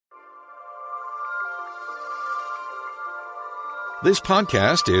This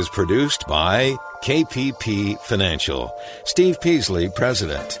podcast is produced by KPP Financial. Steve Peasley,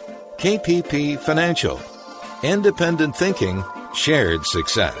 President. KPP Financial. Independent thinking, shared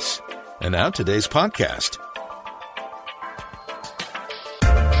success. And now today's podcast.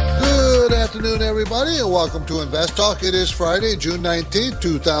 Good afternoon, everybody, and welcome to Invest Talk. It is Friday, June 19th,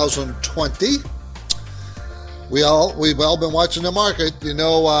 2020. We've all been watching the market. You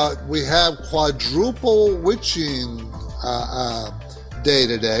know, we have quadruple witching day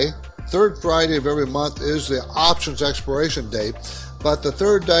today. Third Friday of every month is the options expiration date, but the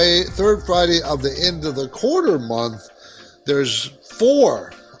third Friday of the end of the quarter month, there's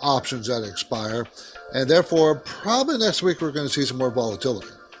 4 options that expire, and therefore probably next week we're going to see some more volatility.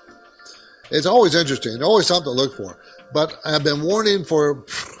 It's always interesting, always something to look for, but I've been warning for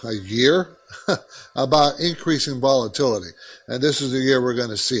a year about increasing volatility, and this is the year we're going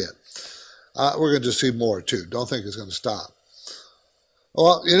to see it. We're going to see more too. Don't think it's going to stop.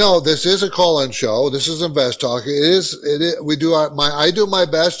 Well, you know, this is a call-in show. This is Invest Talk. It is. I do my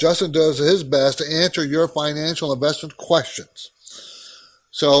best. Justin does his best to answer your financial investment questions.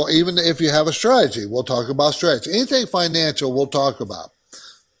 So even if you have a strategy, we'll talk about strategy. Anything financial, we'll talk about.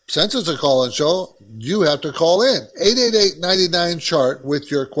 Since it's a call-in show, you have to call in 888-99-CHART with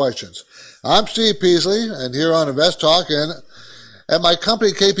your questions. I'm Steve Peasley, and here on Invest Talk, and at my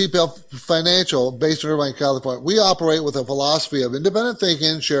company, KPP Financial, based in Irvine, California, we operate with a philosophy of independent thinking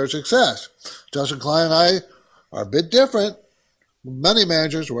and shared success. Justin Klein and I are a bit different. Money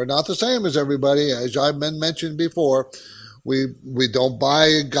managers, we're not the same as everybody. As I've been mentioned before, we don't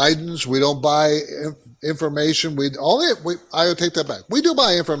buy guidance. We don't buy information. I take that back. We do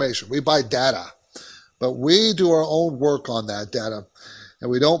buy information. We buy data. But we do our own work on that data.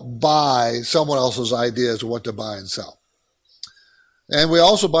 And we don't buy someone else's ideas of what to buy and sell. And we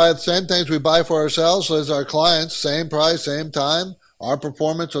also buy the same things we buy for ourselves as our clients, same price, same time. Our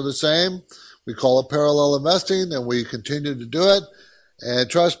performance are the same. We call it parallel investing, and we continue to do it. And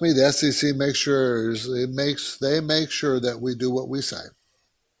trust me, the SEC makes sure that we do what we say.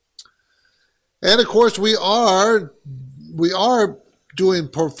 And of course, we are doing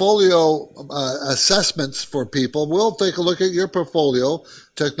portfolio assessments for people. We'll take a look at your portfolio.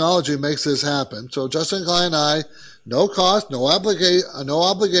 Technology makes this happen. So Justin Klein and I, no cost, no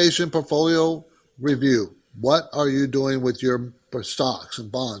obligation portfolio review. What are you doing with your stocks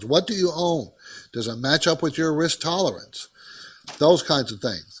and bonds? What do you own? Does it match up with your risk tolerance? Those kinds of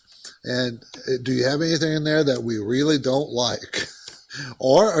things. And do you have anything in there that we really don't like?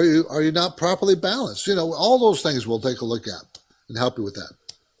 Or are you not properly balanced? You know, all those things we'll take a look at and help you with that.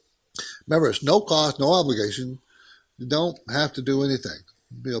 Remember, it's no cost, no obligation. You don't have to do anything.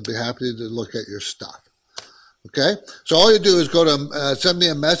 We'll be happy to look at your stuff. Okay? So all you do is go to send me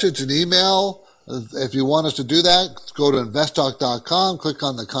a message, an email. If you want us to do that, go to investtalk.com, click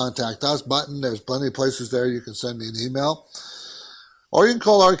on the Contact Us button. There's plenty of places there you can send me an email. Or you can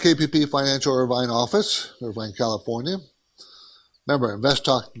call our KPP Financial Irvine office, Irvine, California. Remember,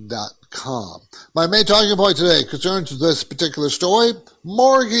 investtalk.com. My main talking point today concerns this particular story,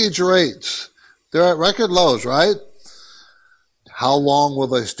 mortgage rates. They're at record lows, right? How long will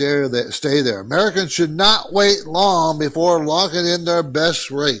they stay there? Americans should not wait long before locking in their best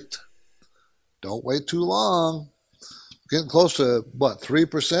rate. Don't wait too long. Getting close to,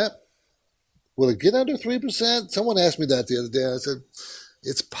 3%? Will it get under 3%? Someone asked me that the other day. I said,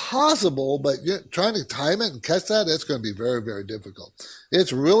 it's possible, but trying to time it and catch that, it's going to be very, very difficult.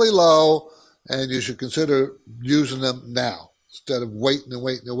 It's really low, and you should consider using them now instead of waiting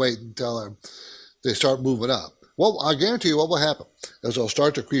until they start moving up. Well, I guarantee you what will happen is they'll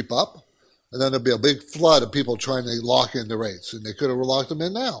start to creep up, and then there'll be a big flood of people trying to lock in the rates, and they could have locked them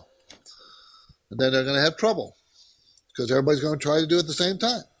in now. And then they're going to have trouble because everybody's going to try to do it at the same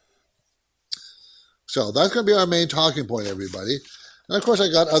time. So that's going to be our main talking point, everybody. And, of course, I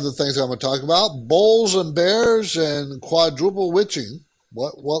got other things I'm going to talk about. Bulls and bears and quadruple witching.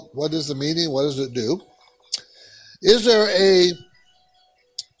 What is the meaning? What does it do? Is there a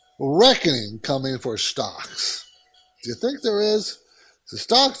reckoning coming for stocks? Do you think there is? Is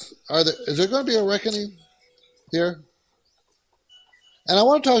there going to be a reckoning here? And I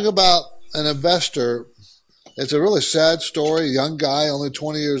want to talk about an investor. It's a really sad story. A young guy, only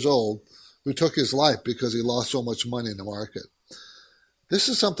 20 years old, who took his life because he lost so much money in the market. This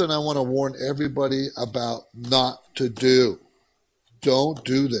is something I want to warn everybody about not to do. Don't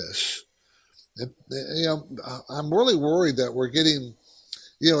do this. I'm really worried that we're getting,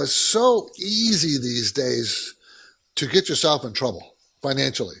 it's so easy these days to get yourself in trouble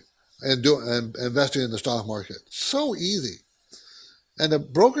financially and investing in the stock market. So easy. And the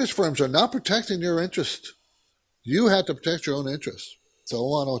brokerage firms are not protecting your interest. You have to protect your own interests. So I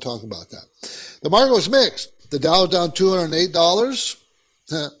want to talk about that. The market was mixed. The Dow was down $208.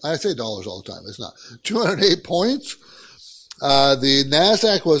 I say dollars all the time. It's not. 208 points. The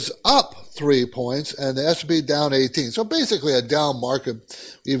NASDAQ was up 3 points, and the S&P down 18. So basically a down market,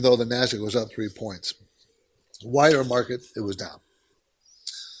 even though the NASDAQ was up 3 points. Wider market, it was down.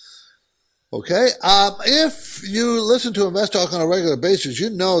 Okay, if you listen to Invest Talk on a regular basis, you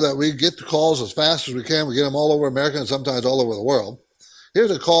know that we get the calls as fast as we can. We get them all over America and sometimes all over the world.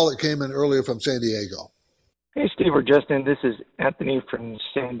 Here's a call that came in earlier from San Diego. Hey, Steve or Justin. This is Anthony from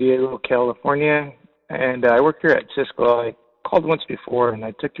San Diego, California, and I work here at Cisco. I called once before, and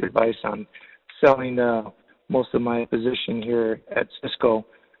I took your advice on selling most of my position here at Cisco.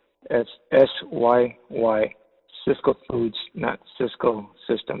 It's SYY. Cisco Foods, not Cisco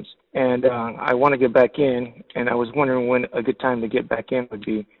Systems. And I want to get back in, and I was wondering when a good time to get back in would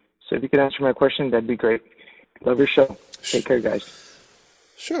be. So if you could answer my question, that'd be great. Love your show. Take care, guys.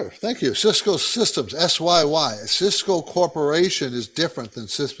 Sure. Thank you. Cisco Systems, SYY. Cisco Corporation is different than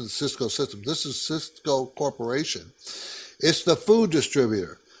Cisco Systems. This is Cisco Corporation. It's the food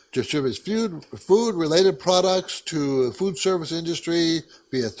distributor. Distributes food-related products to the food service industry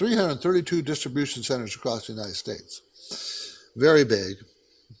via 332 distribution centers across the United States. Very big,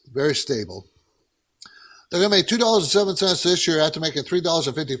 very stable. They're going to make $2.07 this year after making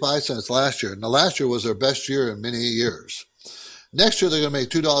 $3.55 last year. Now, last year was their best year in many years. Next year, they're going to make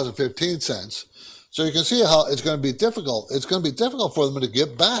 $2.15. So you can see how it's going to be difficult. It's going to be difficult for them to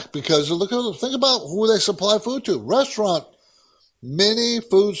get back because think about who they supply food to. Restaurant. Many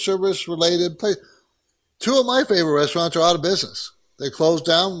food service related places. Two of my favorite restaurants are out of business. They closed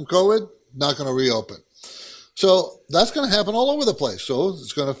down from COVID, not going to reopen. So that's going to happen all over the place. So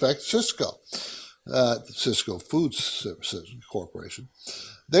it's going to affect Cisco, Cisco Food Services Corporation.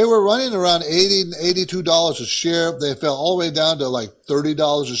 They were running around $80 and $82 a share. They fell all the way down to like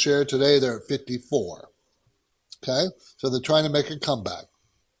 $30 a share. Today they're at $54. Okay, so they're trying to make a comeback.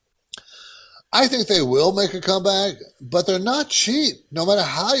 I think they will make a comeback, but they're not cheap. No matter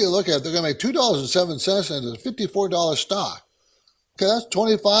how you look at it, they're going to make $2.07 and it's a $54 stock. Okay, that's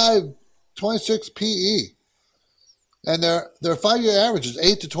 26 PE. And their 5-year average is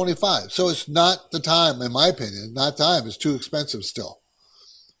 8 to 25. So it's not the time, in my opinion, not time. It's too expensive still.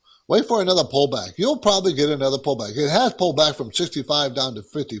 Wait for another pullback. You'll probably get another pullback. It has pulled back from 65 down to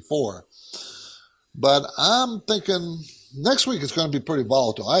 54. But I'm thinking next week it's going to be pretty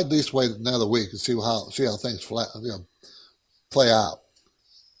volatile. I at least wait another week and see how things play out.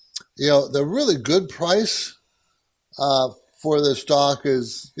 The really good price for the stock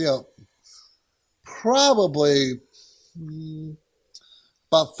is probably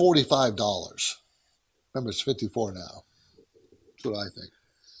about $45. Remember, it's 54 now. That's what I think.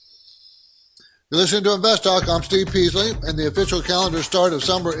 You're listening to Invest Talk. I'm Steve Peasley, and the official calendar start of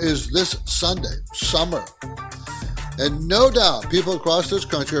summer is this Sunday. Summer. And no doubt, people across this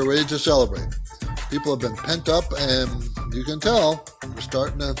country are ready to celebrate. People have been pent up, and you can tell they're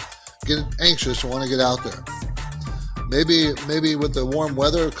starting to get anxious and want to get out there. Maybe with the warm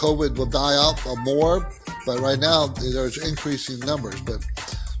weather, COVID will die out more, but right now there's increasing numbers. But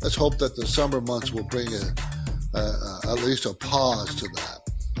let's hope that the summer months will bring at least a pause to that.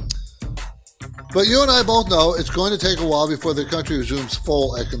 But you and I both know it's going to take a while before the country resumes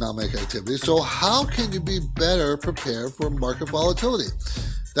full economic activity. So how can you be better prepared for market volatility?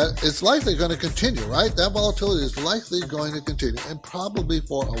 That it's likely going to continue, right? That volatility is likely going to continue, and probably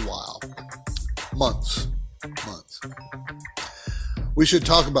for a while. Months. We should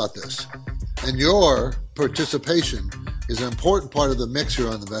talk about this. And your participation is an important part of the mix here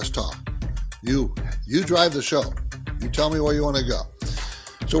on the Invest Talk. You drive the show. You tell me where you want to go.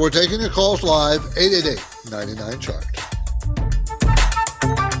 So we're taking your calls live, 888-99-CHART.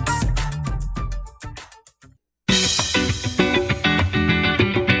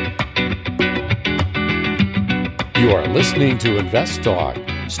 You are listening to Invest Talk.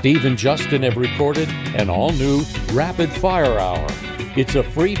 Steve and Justin have recorded an all-new Rapid Fire Hour. It's a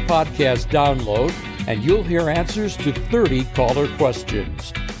free podcast download, and you'll hear answers to 30 caller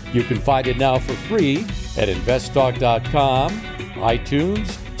questions. You can find it now for free at investtalk.com,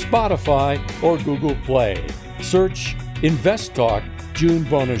 iTunes, Spotify, or Google Play. Search Invest Talk June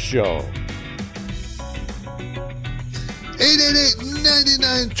Bonus Show.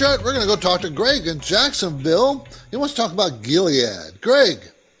 888-99-CHART. We're going to go talk to Greg in Jacksonville. He wants to talk about Gilead. Greg.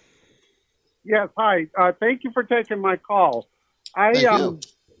 Yes, hi. Thank you for taking my call. I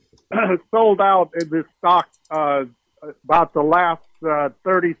sold out in this stock about the last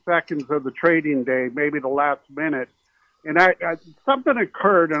 30 seconds of the trading day, maybe the last minute. And something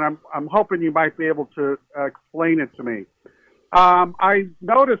occurred, and I'm hoping you might be able to explain it to me. I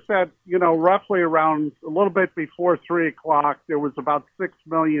noticed that, roughly around a little bit before 3 o'clock, there was about 6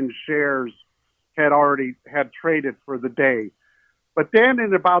 million shares had traded for the day. But then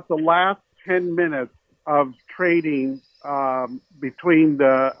in about the last 10 minutes of trading, in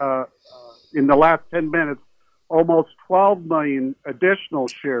the last 10 minutes, almost 12 million additional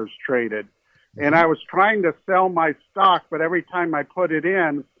shares traded. And I was trying to sell my stock, but every time I put it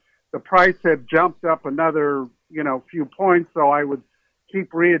in, the price had jumped up another, few points. So I would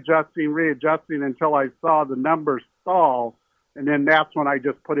keep readjusting until I saw the numbers stall. And then that's when I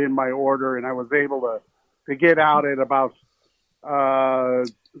just put in my order, and I was able to get out at about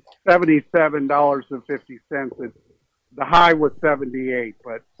 $77.50. The high was 78.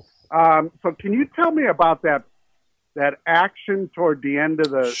 But so can you tell me about that action toward the end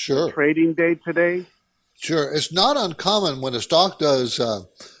of the trading day today? Sure. It's not uncommon when a stock does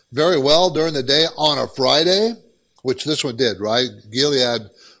very well during the day on a Friday, which this one did, right? Gilead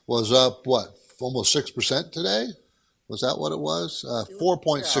was up, almost 6% today? Was that what it was?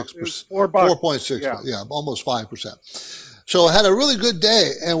 4.6%. $4.6. Yeah, almost 5%. So it had a really good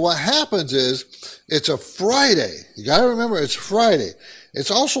day. And what happens is it's a Friday. You got to remember it's Friday.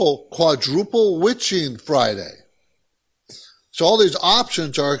 It's also quadruple witching Friday. So all these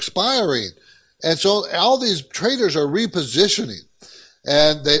options are expiring. And so all these traders are repositioning.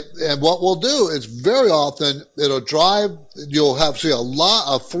 And what we'll do is very often you'll see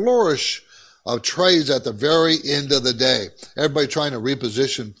a flourish of trades at the very end of the day. Everybody trying to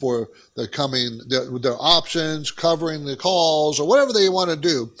reposition for their options, covering the calls, or whatever they want to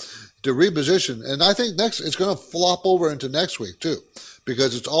do to reposition. And I think it's going to flop over into next week too,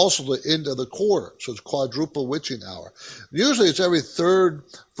 because it's also the end of the quarter. So it's quadruple witching hour. Usually it's every third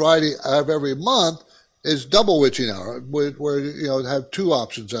Friday of every month is double witching hour, where have 2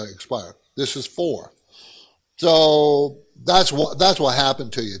 options that expire. This is 4. So that's what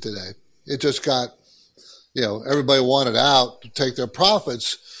happened to you today. It just got, everybody wanted out to take their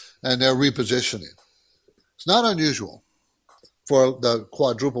profits, and they're repositioning. It's not unusual for the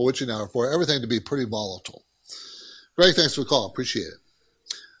quadruple witching hour for everything to be pretty volatile. Greg, thanks for the call. Appreciate it.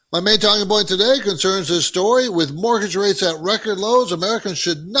 My main talking point today concerns this story. With mortgage rates at record lows, Americans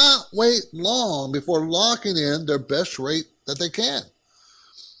should not wait long before locking in their best rate that they can.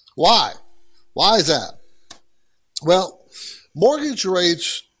 Why? Why is that? Well, mortgage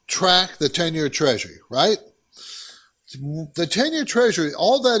rates track the 10-year Treasury, right? The 10-year Treasury,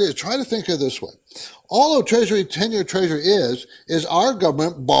 all that is, try to think of it this way. All a 10-year Treasury is our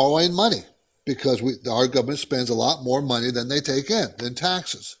government borrowing money, because our government spends a lot more money than they take in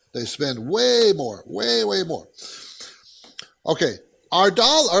taxes. They spend way more, way, way more. Okay, our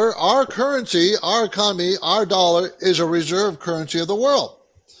dollar, our currency, our economy, our dollar is a reserve currency of the world.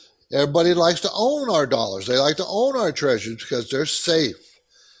 Everybody likes to own our dollars. They like to own our treasuries because they're safe.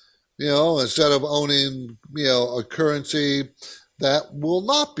 Instead of owning, a currency that will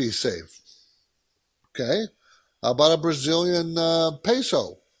not be safe. Okay? How about a Brazilian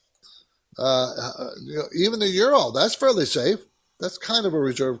peso? Even the euro, that's fairly safe. That's kind of a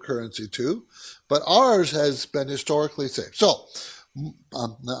reserve currency too. But ours has been historically safe. So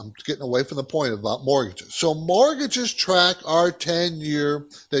I'm getting away from the point about mortgages. So mortgages track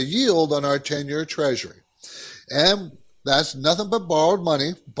the yield on our 10-year Treasury. And that's nothing but borrowed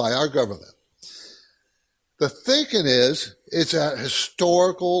money by our government. The thinking is it's at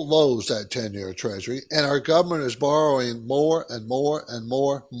historical lows, that 10-year Treasury, and our government is borrowing more and more and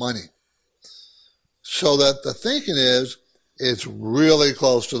more money. So that the thinking is it's really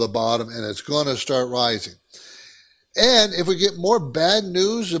close to the bottom and it's going to start rising. And if we get more bad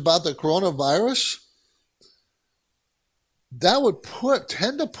news about the coronavirus, that would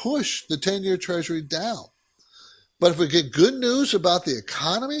tend to push the 10-year Treasury down. But if we get good news about the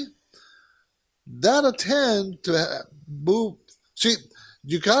economy, that'll tend to move. See,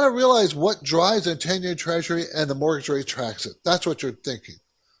 you got to realize what drives a 10-year Treasury, and the mortgage rate tracks it. That's what you're thinking.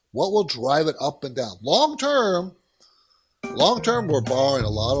 What will drive it up and down? Long term, we're borrowing a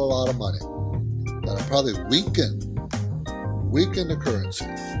lot of money. That'll probably weaken the currency.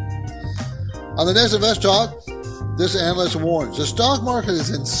 On the next Invest Talk, this analyst warns, the stock market is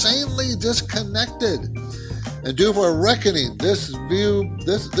insanely disconnected and due for a reckoning. This view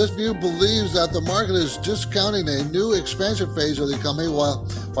believes that the market is discounting a new expansion phase of the economy while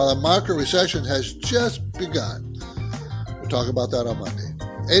the market recession has just begun. We'll talk about that on Monday.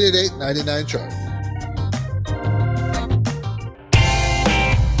 888-99-CHART.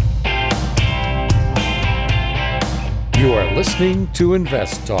 You are listening to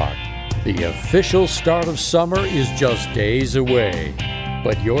Invest Talk. The official start of summer is just days away,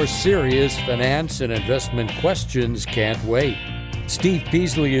 but your serious finance and investment questions can't wait. Steve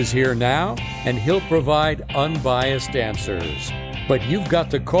Peasley is here now, and he'll provide unbiased answers. But you've got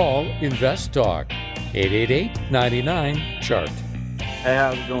to call Invest Talk, 888-99-CHART. Hey,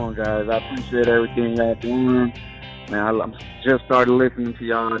 how's it going, guys? I appreciate everything y'all doing. Man, I just started listening to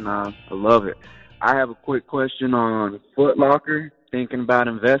y'all, and I love it. I have a quick question on Foot Locker. Thinking about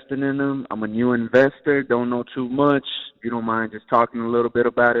investing in them. I'm a new investor, don't know too much. If you don't mind just talking a little bit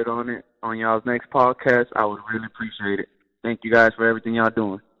about it on y'all's next podcast, I would really appreciate it. Thank you guys for everything y'all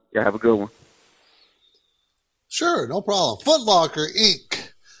doing. Y'all have a good one. Sure, no problem. Foot Locker, Inc.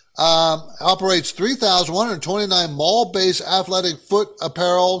 Operates 3,129 mall-based athletic foot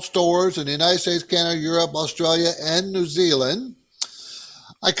apparel stores in the United States, Canada, Europe, Australia, and New Zealand.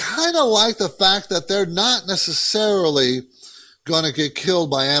 I kind of like the fact that they're not necessarily going to get killed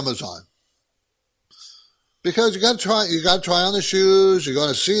by Amazon, because you got to try on the shoes. You're going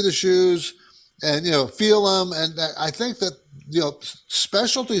to see the shoes and feel them. And I think that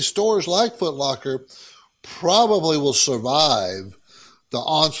specialty stores like Foot Locker probably will survive the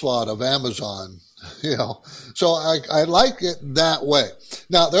onslaught of Amazon. So I like it that way.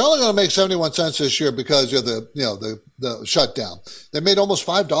 Now they're only going to make 71 cents this year because of the shutdown. They made almost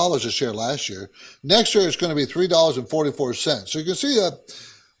 $5 a share last year. Next year it's going to be $3.44. So you can see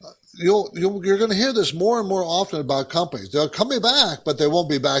you're going to hear this more and more often about companies. They're coming back, but they won't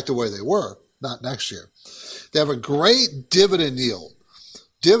be back to where they were. Not next year. They have a great dividend yield.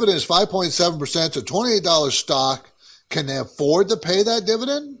 Dividend is 5.7% to $28 stock. Can they afford to pay that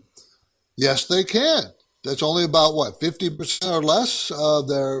dividend? Yes, they can. That's only about, 50% or less of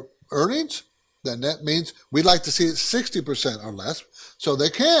their earnings? Then that means we'd like to see it 60% or less, so they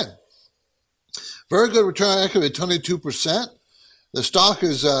can. Very good return on equity at 22%. The stock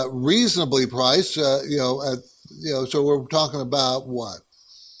is reasonably priced, so we're talking about what?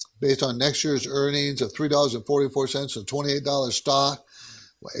 Based on next year's earnings of $3.44 and $28 stock,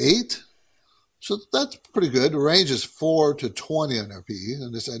 8? So that's pretty good. The range is 4 to 20 on their PE,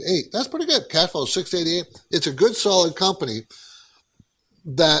 and it's at 8. That's pretty good. Cash flow 688. It's a good, solid company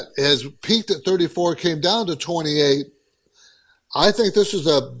that has peaked at 34, came down to 28. I think this is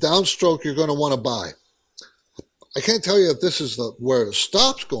a downstroke you're going to want to buy. I can't tell you if this is where it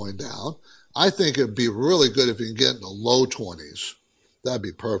stops going down. I think it'd be really good if you can get in the low 20s. That'd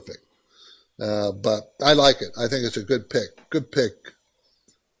be perfect. But I like it. I think it's a good pick. Good pick.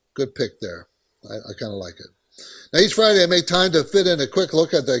 Good pick there. I kind of like it. Now, each Friday I make time to fit in a quick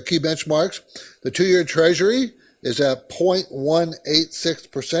look at the key benchmarks. The 2-year Treasury is at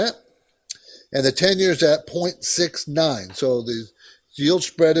 0.186%, and the 10 years at 0.69. So the yield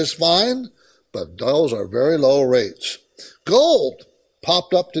spread is fine, but those are very low rates. Gold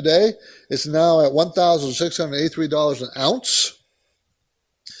popped up today. It's now at $1,683 an ounce.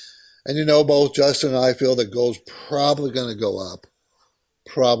 And both Justin and I feel that gold's probably going to go up.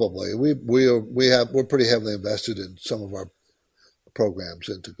 Probably. We're pretty heavily invested in some of our programs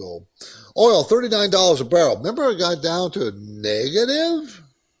into gold. Oil, $39 a barrel. Remember it got down to negative?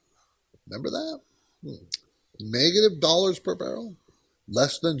 Remember that? Negative dollars per barrel?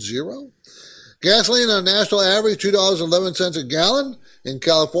 Less than zero? Gasoline on a national average, $2.11 a gallon. In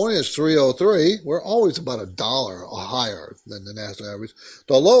California, it's $3.03. We're always about $1 higher than the national average.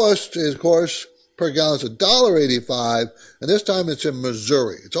 The lowest is, of course, per gallon is $1.85, and this time it's in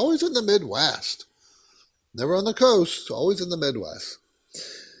Missouri. It's always in the Midwest. Never on the coast, always in the Midwest.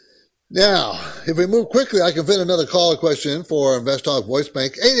 Now, if we move quickly, I can fit another caller question in for Invest Talk Voice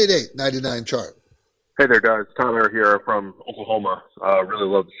Bank, 888-99-CHART. Hey there, guys. Tyler here from Oklahoma. Really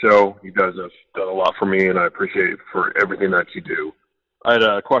love the show. You guys have done a lot for me, and I appreciate it for everything that you do. I had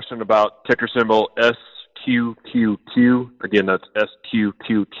a question about ticker symbol SQQQ. Again, that's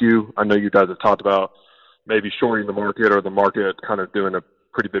SQQQ. I know you guys have talked about maybe shorting the market or the market kind of doing a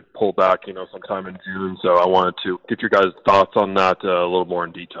pretty big pullback, sometime in June. So I wanted to get your guys' thoughts on that a little more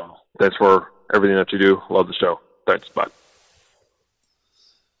in detail. Thanks for everything that you do. Love the show. Thanks. Bye.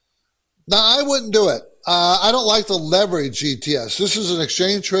 No, I wouldn't do it. I don't like the leverage ETFs. This is an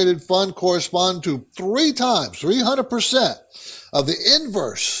exchange-traded fund corresponding to 3 times, 300% of the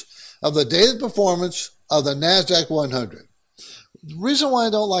inverse of the daily performance of the NASDAQ 100. The reason why I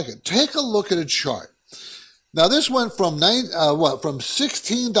don't like it, take a look at a chart. Now, this went from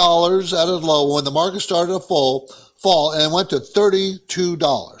 $16 at a low when the market started to fall, and went to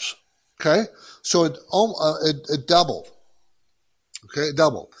 $32. Okay, so it doubled. Okay, it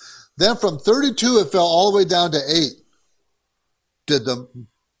doubled. Then from 32, it fell all the way down to 8. Did the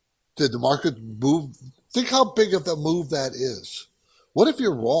market move? Think how big of a move that is. What if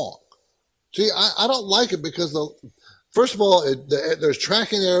you're wrong? See, I don't like it because first of all, there's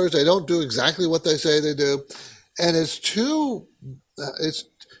tracking errors. They don't do exactly what they say they do, and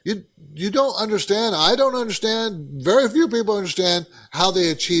you don't understand. I don't understand. Very few people understand how they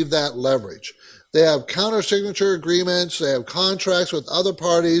achieve that leverage. They have counter-signature agreements. They have contracts with other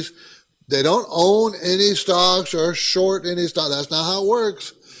parties. They don't own any stocks or short any stock. That's not how it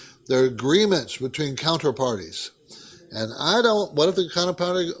works. There are agreements between counterparties. And what if the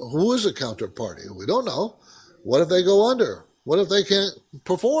counterparty, who is the counterparty? We don't know. What if they go under? What if they can't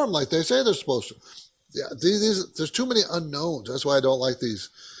perform like they say they're supposed to? Yeah, there's too many unknowns. That's why I don't like these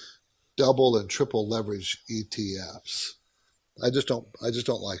double and triple leverage ETFs. I just don't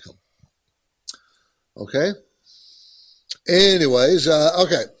like them. Okay. Anyways,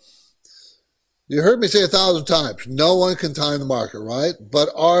 okay. You heard me say 1,000 times, no one can time the market, right? But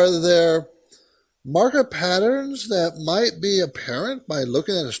are there market patterns that might be apparent by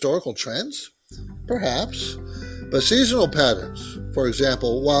looking at historical trends? Perhaps. But seasonal patterns, for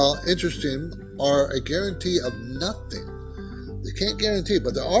example, while interesting, are a guarantee of nothing. They can't guarantee,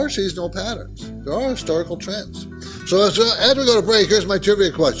 but there are seasonal patterns. There are historical trends. So as we go to break, here's my trivia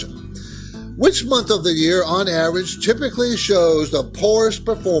question. Which month of the year, on average, typically shows the poorest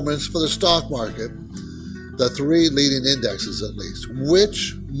performance for the stock market? The three leading indexes, at least.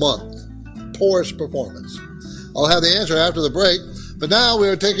 Which month? Poorest performance. I'll have the answer after the break. But now we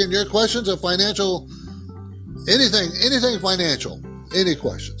are taking your questions of financial, anything financial. Any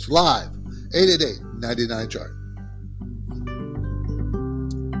questions? Live. 888-99-CHART.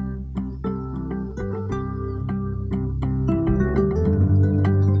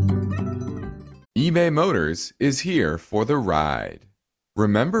 eBay Motors is here for the ride.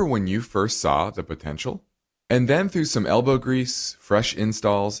 Remember when you first saw the potential? And then through some elbow grease, fresh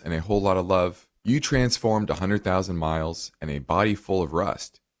installs, and a whole lot of love, you transformed 100,000 miles and a body full of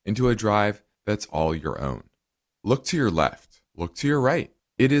rust into a drive that's all your own. Look to your left. Look to your right.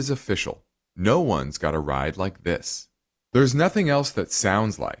 It is official. No one's got a ride like this. There's nothing else that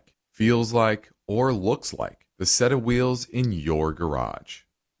sounds like, feels like, or looks like the set of wheels in your garage.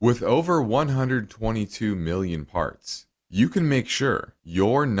 With over 122 million parts, you can make sure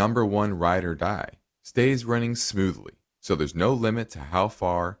your number one ride or die stays running smoothly, so there's no limit to how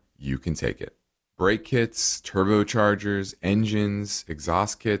far you can take it. Brake kits, turbochargers, engines,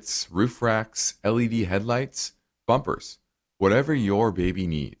 exhaust kits, roof racks, LED headlights, bumpers, whatever your baby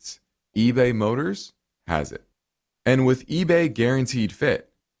needs, eBay Motors has it. And with eBay Guaranteed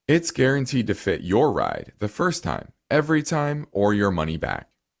Fit, it's guaranteed to fit your ride the first time, every time, or your money back.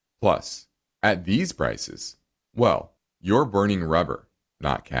 Plus, at these prices, well, you're burning rubber,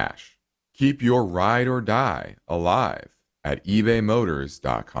 not cash. Keep your ride or die alive at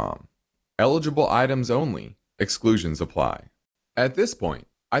ebaymotors.com. Eligible items only. Exclusions apply. At this point,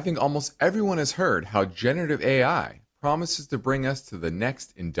 I think almost everyone has heard how generative AI promises to bring us to the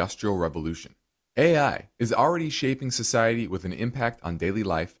next industrial revolution. AI is already shaping society with an impact on daily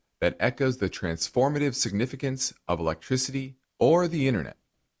life that echoes the transformative significance of electricity or the internet.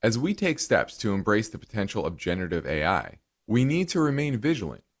 As we take steps to embrace the potential of generative AI, we need to remain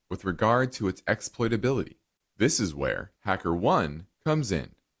vigilant with regard to its exploitability. This is where HackerOne comes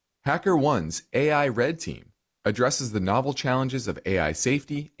in. HackerOne's AI Red Team addresses the novel challenges of AI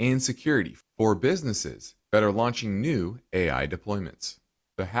safety and security for businesses that are launching new AI deployments.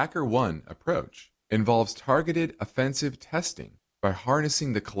 The HackerOne approach involves targeted offensive testing by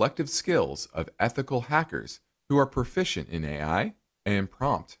harnessing the collective skills of ethical hackers who are proficient in AI and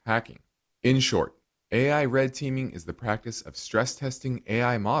prompt hacking. In short, AI red teaming is the practice of stress testing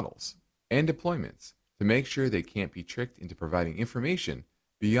AI models and deployments to make sure they can't be tricked into providing information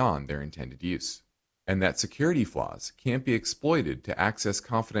beyond their intended use, and that security flaws can't be exploited to access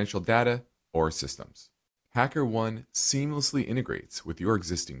confidential data or systems. HackerOne seamlessly integrates with your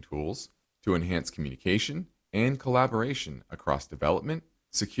existing tools to enhance communication and collaboration across development,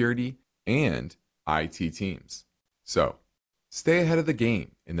 security, and IT teams. So, stay ahead of the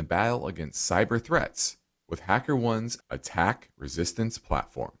game in the battle against cyber threats with HackerOne's attack resistance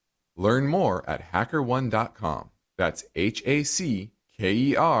platform. Learn more at HackerOne.com. That's HackerOne.com,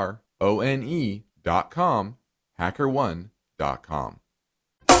 HackerOne.com.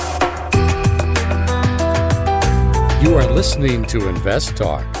 You are listening to Invest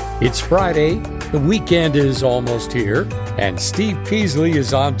Talk. It's Friday, the weekend is almost here, and Steve Peasley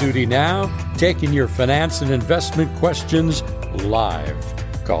is on duty now, taking your finance and investment questions live.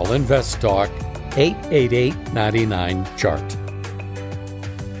 Call Invest Talk 888-99-CHART.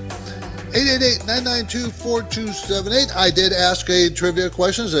 888-992-4278. I did ask a trivia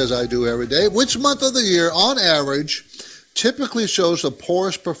questions, as I do every day. Which month of the year, on average, typically shows the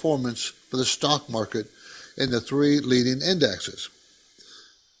poorest performance for the stock market in the three leading indexes.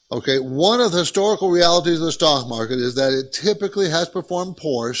 Okay, one of the historical realities of the stock market is that it typically has performed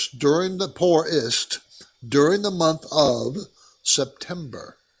poorest during the month of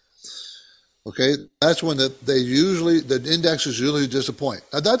September. Okay, that's when the indexes usually disappoint.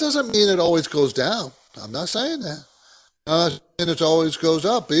 Now, that doesn't mean it always goes down. I'm not saying that. I'm not saying it always goes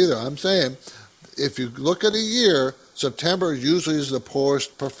up either. I'm saying if you look at a year, September usually is the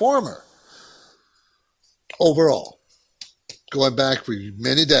poorest performer overall, going back for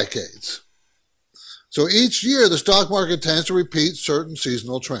many decades. So each year, the stock market tends to repeat certain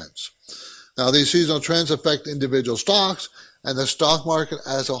seasonal trends. Now, these seasonal trends affect individual stocks and the stock market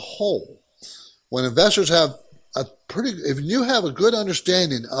as a whole. When investors have if you have a good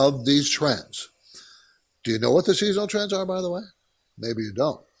understanding of these trends, do you know what the seasonal trends are, by the way? Maybe you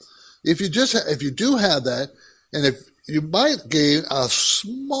don't. If you do have that, and if you might gain a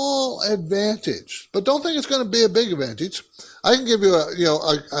small advantage, but don't think it's going to be a big advantage. I can give you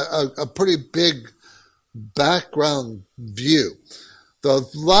a pretty big background view. The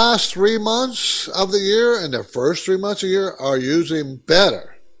last 3 months of the year and the first 3 months of the year are usually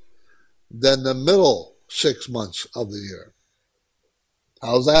better than the middle 6 months of the year.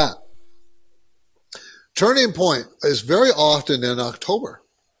 How's that? Turning point is very often in October.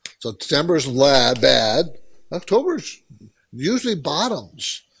 So September's bad. October's usually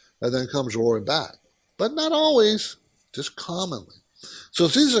bottoms and then comes roaring back. But not always, just commonly. So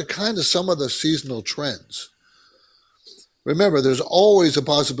these are kind of some of the seasonal trends. Remember, there's always a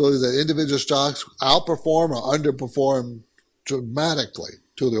possibility that individual stocks outperform or underperform dramatically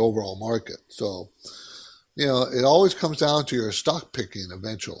to the overall market. So, it always comes down to your stock picking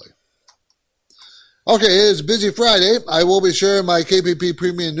eventually. Okay, it's Busy Friday. I will be sharing my KPP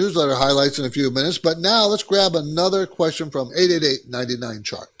Premium Newsletter highlights in a few minutes, but now let's grab another question from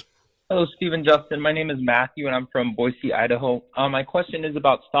 888-99-CHART. Hello, Steve and Justin. My name is Matthew, and I'm from Boise, Idaho. My question is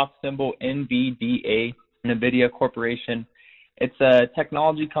about stock symbol NVDA, NVIDIA Corporation. It's a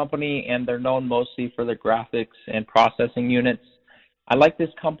technology company, and they're known mostly for their graphics and processing units. I like this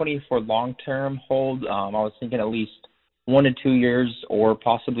company for long-term hold. I was thinking at least 1 to 2 years or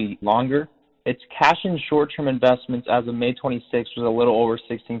possibly longer. Its cash and short-term investments as of May 26 was a little over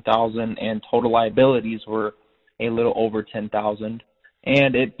 $16,000, and total liabilities were a little over $10,000.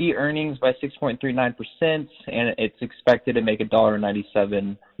 And it beat earnings by 6.39%, and it's expected to make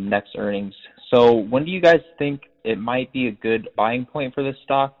 $1.97 next earnings. So when do you guys think it might be a good buying point for this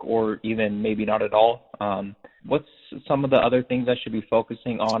stock, or even maybe not at all? What's some of the other things I should be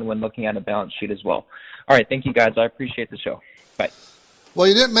focusing on when looking at a balance sheet as well? All right, thank you guys. I appreciate the show. Bye. Well,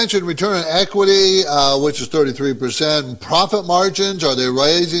 you didn't mention return on equity, which is 33%. Profit margins, are they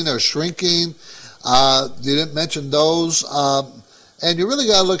rising or shrinking? You didn't mention those. And you really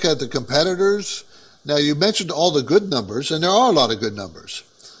got to look at the competitors. Now, you mentioned all the good numbers, and there are a lot of good numbers.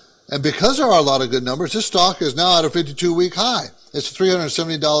 And because there are a lot of good numbers, this stock is now at a 52-week high. It's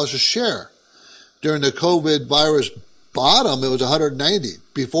 $370 a share. During the COVID virus bottom, it was $190.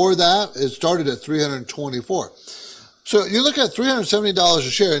 Before that, it started at $324. So you look at $370 a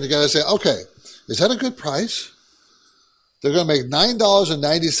share, and you got to say, okay, is that a good price? They're going to make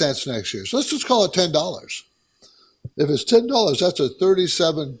 $9.90 next year. So let's just call it $10. If it's $10, that's a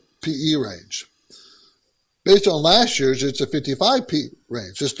 37 PE range. Based on last year's, it's a 55 PE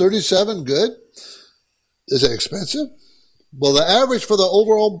range. Is 37 good? Is it expensive? Well, the average for the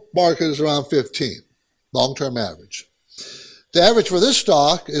overall market is around 15, long-term average. The average for this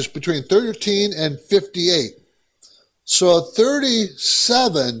stock is between 13 and 58. So a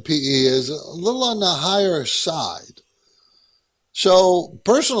 37 PE is a little on the higher side. So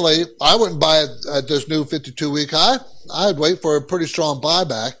personally, I wouldn't buy it at this new 52-week high. I'd wait for a pretty strong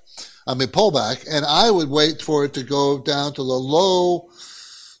pullback, and I would wait for it to go down to the low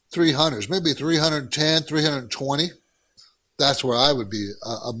 300s, maybe 310, 320. That's where I would be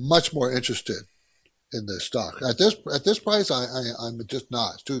much more interested in this stock. At this price, I'm just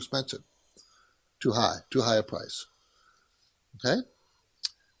not. It's too expensive, too high a price. Okay,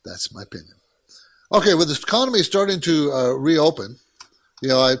 that's my opinion. Okay, with the economy starting to reopen,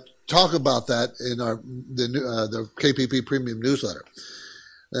 I talk about that in the KPP Premium Newsletter.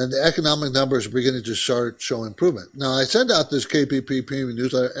 And the economic numbers are beginning to start show improvement. Now, I send out this KPP Premium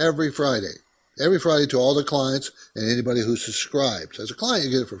Newsletter every Friday to all the clients and anybody who subscribes. As a client,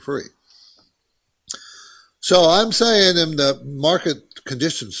 you get it for free. So I'm saying in the market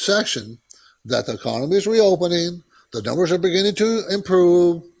conditions section that the economy is reopening, the numbers are beginning to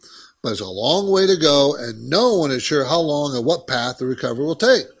improve, but it's a long way to go, and no one is sure how long and what path the recovery will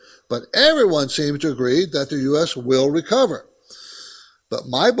take. But everyone seems to agree that the U.S. will recover. But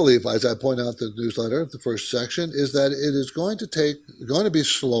my belief, as I point out in the newsletter, the first section, is that it is going to be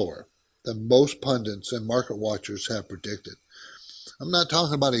slower than most pundits and market watchers have predicted. I'm not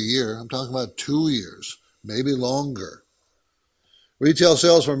talking about a year. I'm talking about 2 years, maybe longer. Retail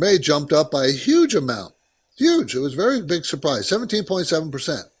sales for May jumped up by a huge amount. Huge. It was a very big surprise,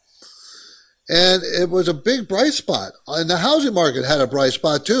 17.7%. And it was a big bright spot. And the housing market had a bright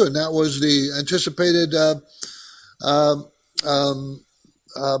spot too, and that was the anticipated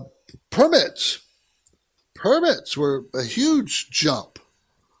permits. Permits were a huge jump.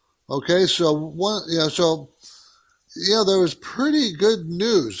 Okay, so there was pretty good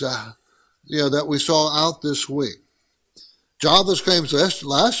news, that we saw out this week. Jobless claims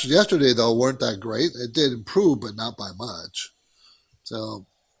yesterday, though, weren't that great. It did improve, but not by much. So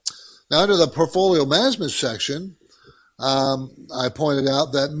now under the portfolio management section, I pointed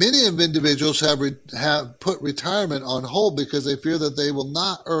out that many individuals have put retirement on hold because they fear that they will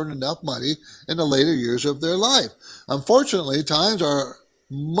not earn enough money in the later years of their life. Unfortunately, times are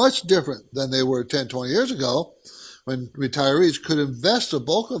much different than they were 10, 20 years ago when retirees could invest the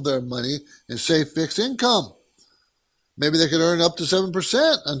bulk of their money in safe fixed income. Maybe they could earn up to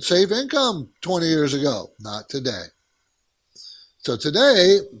 7% on safe income 20 years ago. Not today. So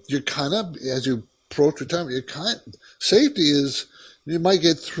today, you're kind of, as you approach retirement, safety is, you might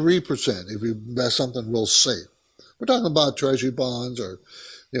get 3% if you invest something real safe. We're talking about treasury bonds or,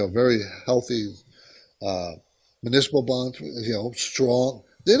 very healthy municipal bonds, strong.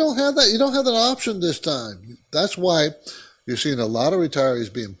 They don't have that. You don't have that option this time. That's why you're seeing a lot of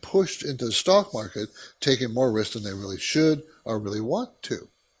retirees being pushed into the stock market, taking more risk than they really should or really want to.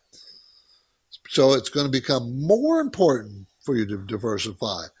 So it's going to become more important for you to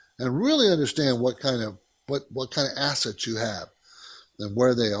diversify and really understand what kind of assets you have and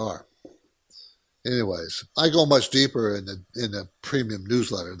where they are. Anyways, I go much deeper in the premium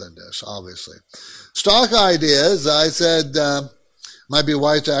newsletter than this, obviously. Stock ideas, I said, might be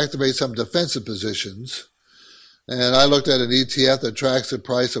wise to activate some defensive positions. And I looked at an ETF that tracks the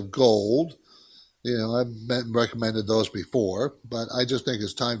price of gold. I've recommended those before, but I just think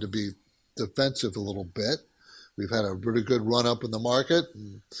it's time to be defensive a little bit. We've had a really good run-up in the market.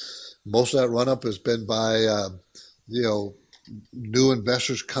 And most of that run-up has been by, new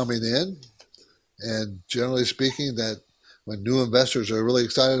investors coming in. And generally speaking, that when new investors are really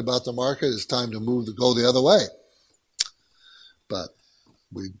excited about the market, it's time to go the other way. But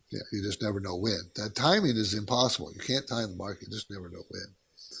you just never know when. That timing is impossible. You can't time the market. You just never know when.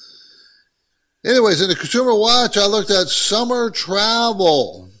 Anyways, in the Consumer Watch, I looked at summer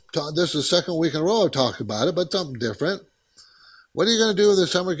travel. This is the second week in a row I've talked about it, but something different. What are you going to do with the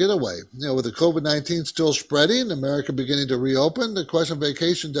summer getaway? With the COVID-19 still spreading, America beginning to reopen, the question of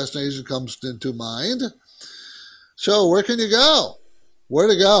vacation destination comes into mind. So where can you go? Where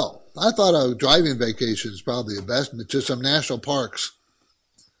to go? I thought a driving vacation is probably the best, to some national parks.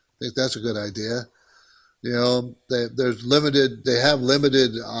 I think that's a good idea. They have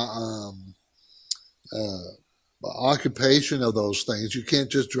limited occupation of those things. You can't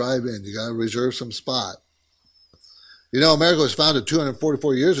just drive in. You got to reserve some spot. America was founded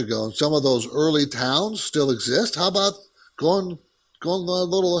 244 years ago, and some of those early towns still exist. How about going on a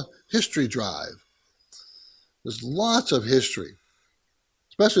little history drive? There's lots of history,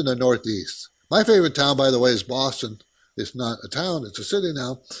 especially in the Northeast. My favorite town, by the way, is Boston. It's not a town; it's a city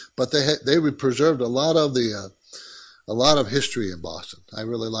now. But they preserved a lot of history in Boston. I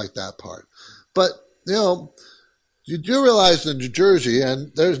really like that part. But you do realize that New Jersey,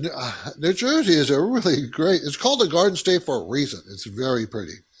 and New Jersey is a really great. It's called the Garden State for a reason. It's very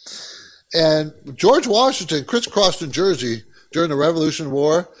pretty. And George Washington crisscrossed New Jersey during the Revolutionary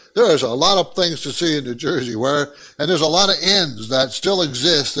War. There's a lot of things to see in New Jersey, and there's a lot of inns that still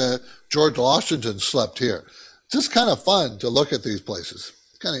exist that George Washington slept here. It's just kind of fun to look at these places.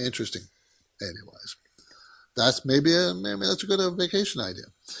 It's kind of interesting. Anyways, that's maybe that's a good vacation idea.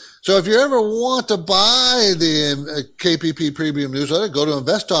 So if you ever want to buy the KPP Premium Newsletter, go to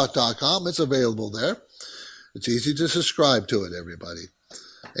investtalk.com. It's available there. It's easy to subscribe to it, everybody.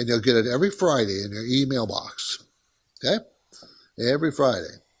 And you'll get it every Friday in your email box. Okay? Every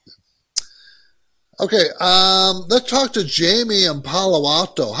Friday. Okay, let's talk to Jamie in Palo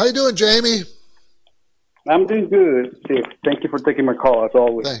Alto. How you doing, Jamie? I'm doing good, Steve. Thank you for taking my call, as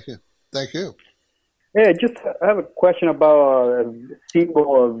always. Thank you. Hey, I have a question about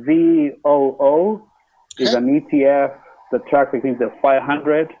symbol VOO. It's an ETF that tracks, I think, the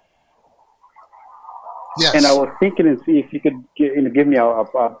 500. Yes. And I was thinking to see if you could give me a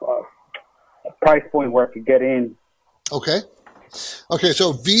price point where I could get in. Okay. Okay,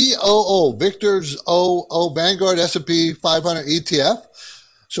 so VOO, Victor's O, Vanguard S&P 500 ETF.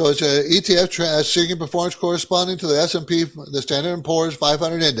 So it's an ETF seeking performance corresponding to the S&P, the Standard & Poor's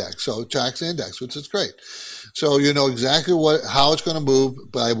 500 index. So it tracks the index, which is great. So you know exactly how it's going to move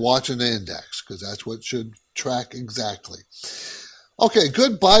by watching the index, because that's what should track exactly. Okay,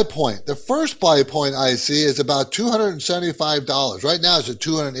 good buy point. The first buy point I see is about $275. Right now it's at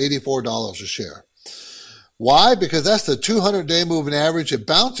 $284 a share. Why? Because that's the 200-day moving average. It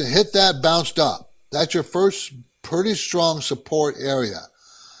bounced and hit that, bounced up. That's your first pretty strong support area.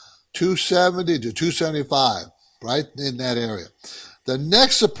 270 to 275, right in that area. The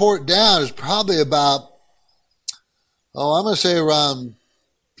next support down is probably about, I'm going to say around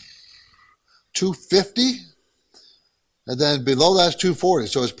 250. And then below that's 240.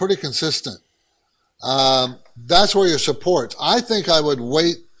 So it's pretty consistent. That's where your support. I think I would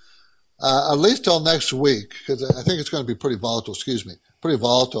wait at least till next week, because I think it's going to be pretty volatile. Pretty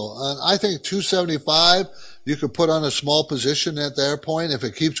volatile. And I think 275, you could put on a small position at that point. If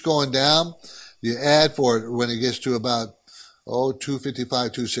it keeps going down, you add for it when it gets to about 255,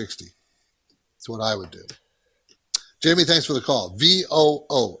 260. That's what I would do. Jamie, thanks for the call.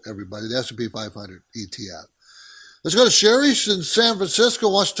 VOO, everybody, the S&P 500 ETF. Let's go to Sherry in San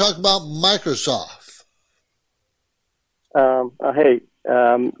Francisco. Wants to talk about Microsoft. Hey,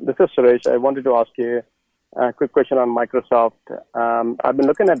 this is Suresh. I wanted to ask you a quick question on Microsoft. I've been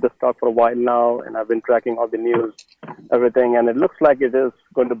looking at the stock for a while now, and I've been tracking all the news, everything, and it looks like it is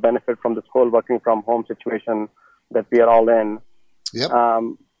going to benefit from this whole working from home situation that we are all in. Yep.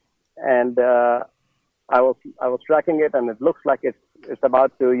 I was tracking it, and it looks like it's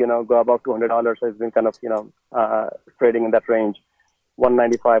about to go above $200. So it's been kind of trading in that range,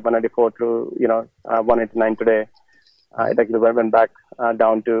 195, 194 to 189 today. It actually went back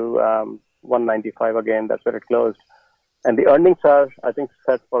down to 195 again. That's where it closed. And the earnings are, I think,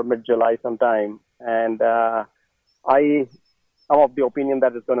 set for mid-July sometime. And I'm of the opinion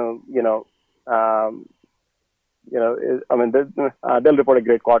that it's going to, they'll report a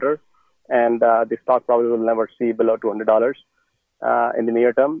great quarter, and the stock probably will never see below $200 in the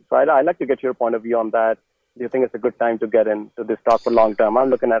near term. So I'd like to get your point of view on that. Do you think it's a good time to get into this stock for long term? I'm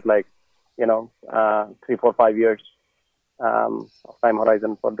looking at 3, 4, 5 years of time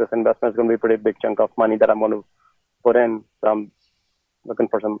horizon for this investment. It's going to be a pretty big chunk of money that I'm going to put in. So I'm looking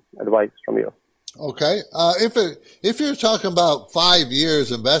for some advice from you. Okay. If you're talking about 5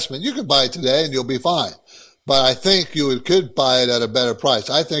 years investment, you could buy it today and you'll be fine. But I think you could buy it at a better price.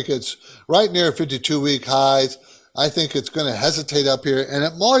 I think it's right near 52-week highs. I think it's going to hesitate up here, and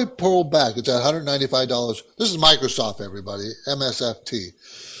it might pull back. It's at $195. This is Microsoft, everybody, MSFT.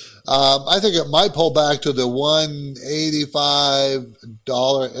 I think it might pull back to the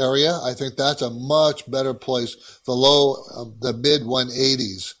 $185 area. I think that's a much better place, the mid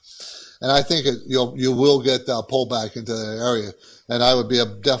 180s. And I think you will get that pullback into that area, and I would be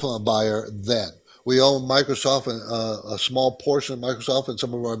definitely a buyer then. We own Microsoft, a small portion of Microsoft in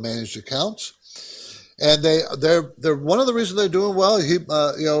some of our managed accounts. And they're one of the reasons they're doing well.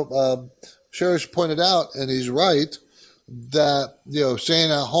 Sherrish pointed out, and he's right, that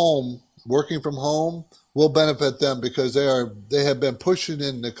staying at home, working from home, will benefit them because they have been pushing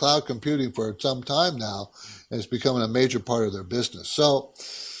in the cloud computing for some time now, and it's becoming a major part of their business. So,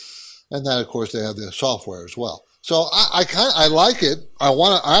 and then of course they have the software as well. So I like it. I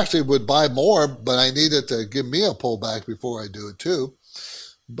actually would buy more, but I need it to give me a pullback before I do it too.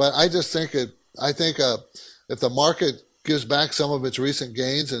 But I just think if the market gives back some of its recent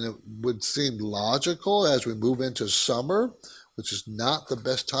gains, and it would seem logical as we move into summer, which is not the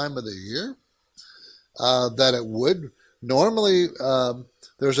best time of the year, that it would. Normally,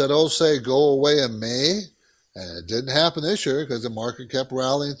 there's that old say, go away in May, and it didn't happen this year because the market kept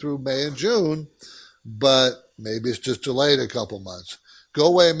rallying through May and June, but maybe it's just delayed a couple months. Go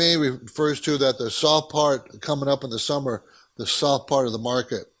away in May refers to that the soft part coming up in the summer, the soft part of the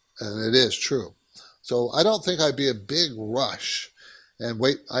market, and it is true. So I don't think I'd be a big rush and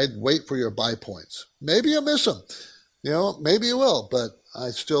I'd wait for your buy points. Maybe you'll miss them. Maybe you will, but I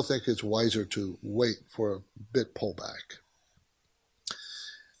still think it's wiser to wait for a bit pullback.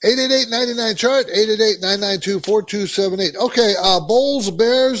 888-99-CHART, 888-992-4278. Okay, Bulls,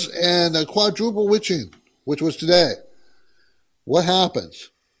 Bears, and quadruple witching, which was today. What happens?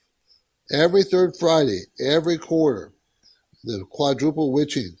 Every third Friday, every quarter, the quadruple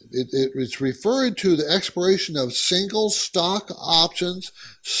witching. It's referring to the expiration of single stock options,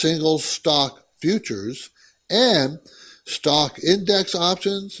 single stock futures, and stock index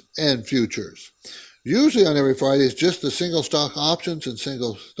options and futures. Usually on every Friday, it's just the single stock options and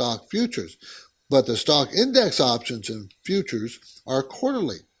single stock futures. But the stock index options and futures are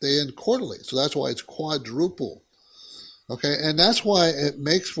quarterly. They end quarterly. So that's why it's quadruple. Okay, and that's why it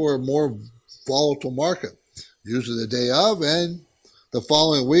makes for a more volatile market. Usually the day of, and the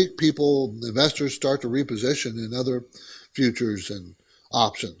following week, investors start to reposition in other futures and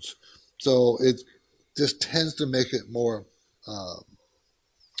options. So it just tends to make it more, a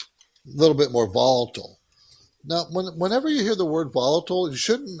little bit more volatile. Now, whenever you hear the word volatile, you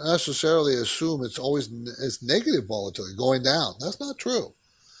shouldn't necessarily assume it's negative volatility, going down. That's not true.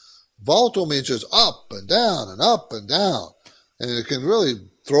 Volatile means just up and down and up and down. And it can really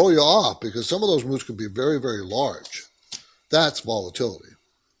throw you off because some of those moves can be very, very large. That's volatility.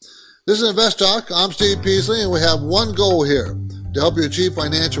 This is Invest Talk. I'm Steve Peasley, and we have one goal here, to help you achieve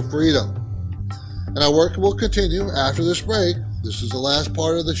financial freedom. And our work will continue after this break. This is the last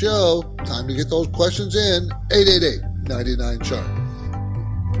part of the show. Time to get those questions in. 888-99-CHART.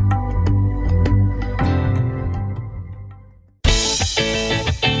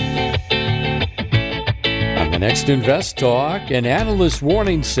 On the next Invest Talk, an analyst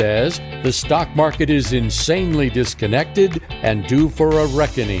warning says the stock market is insanely disconnected and due for a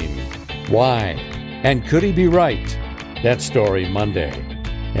reckoning. Why? And could he be right? That story Monday.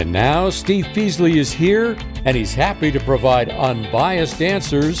 And now Steve Peasley is here, and he's happy to provide unbiased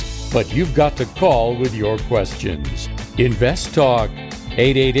answers, but you've got to call with your questions. Invest Talk,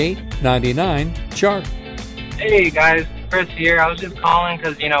 888-99-CHART. Hey guys, Chris here. I was just calling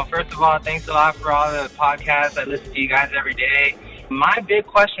because, first of all, thanks a lot for all the podcasts. I listen to you guys every day. My big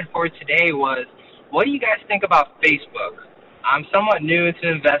question for today was, what do you guys think about Facebook? I'm somewhat new to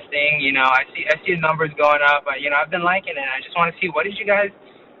investing. I see the numbers going up, but I've been liking it. I just want to see what do you guys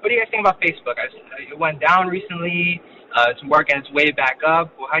think about Facebook? It went down recently. It's working its way back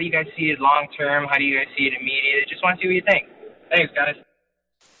up. Well, how do you guys see it long term? How do you guys see it immediate? I just want to see what you think. Thanks, guys.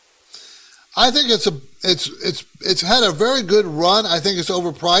 I think it's had a very good run. I think it's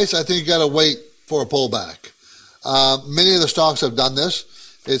overpriced. I think you got to wait for a pullback. Many of the stocks have done this.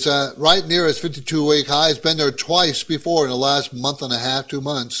 It's right near its 52-week high. It's been there twice before in the last month and a half, 2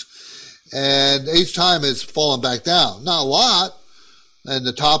 months. And each time it's fallen back down. Not a lot. And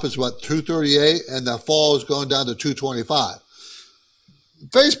the top is, 238, and the fall is going down to 225.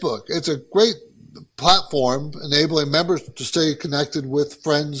 Facebook, it's a great platform enabling members to stay connected with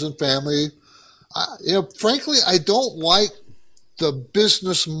friends and family. Frankly, I don't like the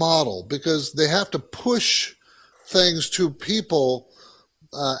business model because they have to push things to people,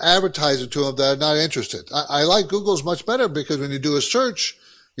 advertise it to them that are not interested. I like Google's much better because when you do a search,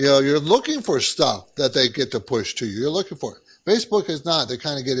 you're looking for stuff that they get to push to you. You're looking for it. Facebook is not. They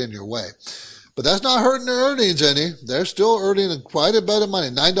kind of get in your way. But that's not hurting their earnings any. They're still earning quite a bit of money.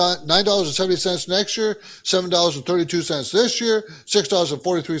 $9.70 next year, $7.32 this year,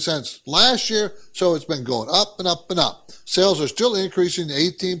 $6.43 last year. So it's been going up and up and up. Sales are still increasing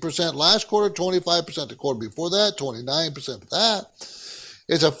 18% last quarter, 25% the quarter before that, 29% that.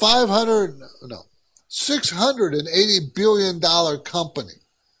 It's a $680 billion company.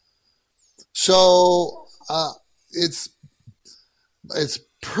 So it's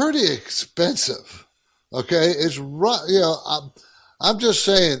pretty expensive. Okay, I'm just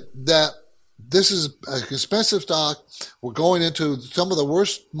saying that this is an expensive stock. We're going into some of the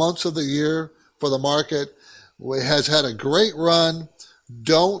worst months of the year for the market. It has had a great run.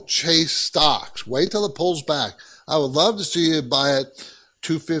 Don't chase stocks. Wait till it pulls back. I would love to see you buy it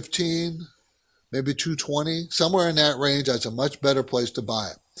 215, maybe 220, somewhere in that range. That's a much better place to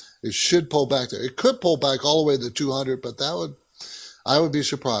buy it. It should pull back there. It could pull back all the way to 200, but I would be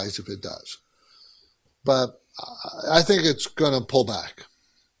surprised if it does. But I think it's going to pull back.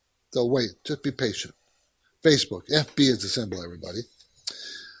 So wait, just be patient. Facebook, FB is the symbol, everybody.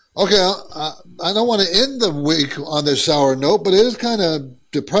 Okay, I don't want to end the week on this sour note, but it is kind of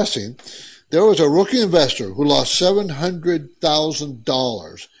depressing. There was a rookie investor who lost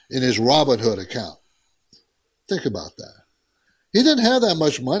 $700,000 in his Robinhood account. Think about that. He didn't have that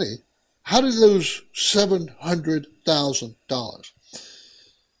much money. How did he lose $700,000?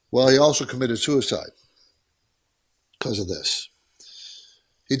 Well, he also committed suicide because of this.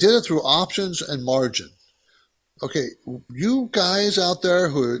 He did it through options and margin. Okay, you guys out there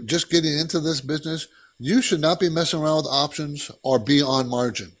who are just getting into this business, you should not be messing around with options or be on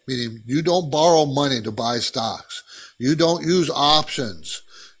margin, meaning you don't borrow money to buy stocks. You don't use options.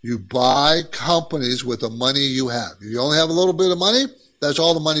 You buy companies with the money you have. If you only have a little bit of money, that's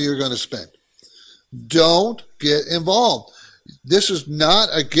all the money you're going to spend. Don't get involved. This is not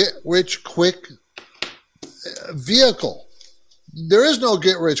a get-rich-quick vehicle. There is no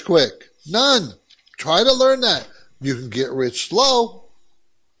get-rich-quick. None. Try to learn that. You can get rich slow.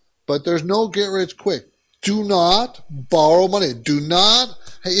 But there's no get rich quick. Do not borrow money. Do not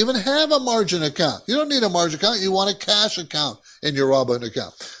even have a margin account. You don't need a margin account. You want a cash account in your Robinhood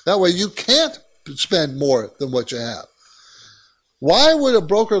account. That way you can't spend more than what you have. Why would a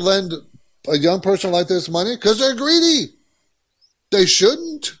broker lend a young person like this money? Because they're greedy. They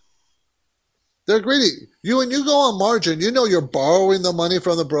shouldn't. They're greedy. When you go on margin, you know you're borrowing the money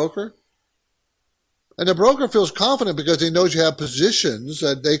from the broker. And the broker feels confident because he knows you have positions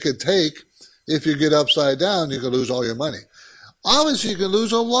that they could take. If you get upside down, you can lose all your money. Obviously, you can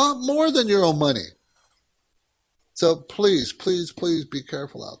lose a lot more than your own money. So please, please, please be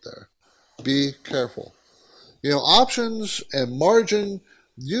careful out there. Be careful. Options and margin,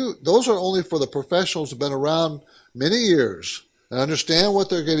 those are only for the professionals who have been around many years and understand what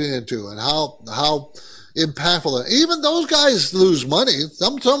they're getting into and how impactful. Even those guys lose money,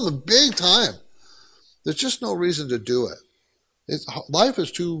 some of them big time. There's just no reason to do it. Life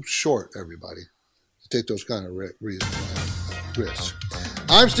is too short, everybody, to take those kind of risks.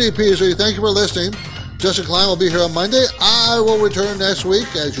 I'm Steve Peasley. Thank you for listening. Justin Klein will be here on Monday. I will return next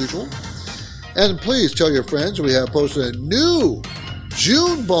week, as usual. And please tell your friends we have posted a new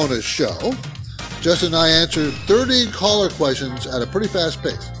June bonus show. Justin and I answered 30 caller questions at a pretty fast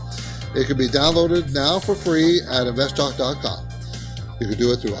pace. It can be downloaded now for free at investtalk.com. You can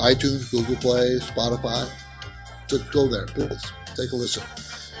do it through iTunes, Google Play, Spotify. Just go there, please. Take a listen.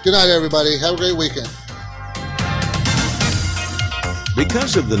 Good night, everybody. Have a great weekend.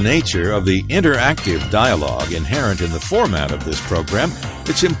 Because of the nature of the interactive dialogue inherent in the format of this program,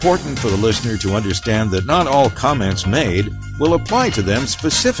 it's important for the listener to understand that not all comments made will apply to them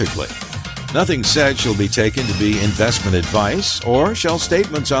specifically. Nothing said shall be taken to be investment advice, or shall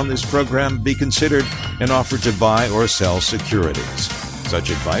statements on this program be considered an offer to buy or sell securities. Such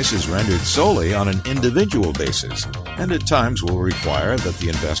advice is rendered solely on an individual basis, and at times will require that the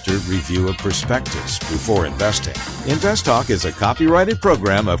investor review a prospectus before investing. InvestTalk is a copyrighted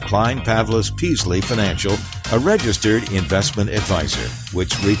program of Klein Pavlis Peasley Financial, a registered investment advisor,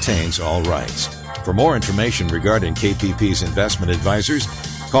 which retains all rights. For more information regarding KPP's investment advisors,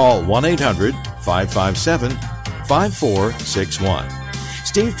 call 1-800-557-5461.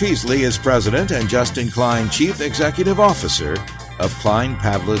 Steve Peasley is President and Justin Klein, Chief Executive Officer of Klein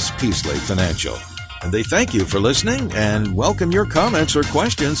Pavlis Peasley Financial. And they thank you for listening and welcome your comments or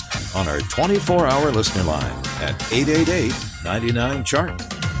questions on our 24-hour listener line at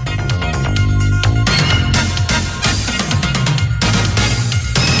 888-99-CHART.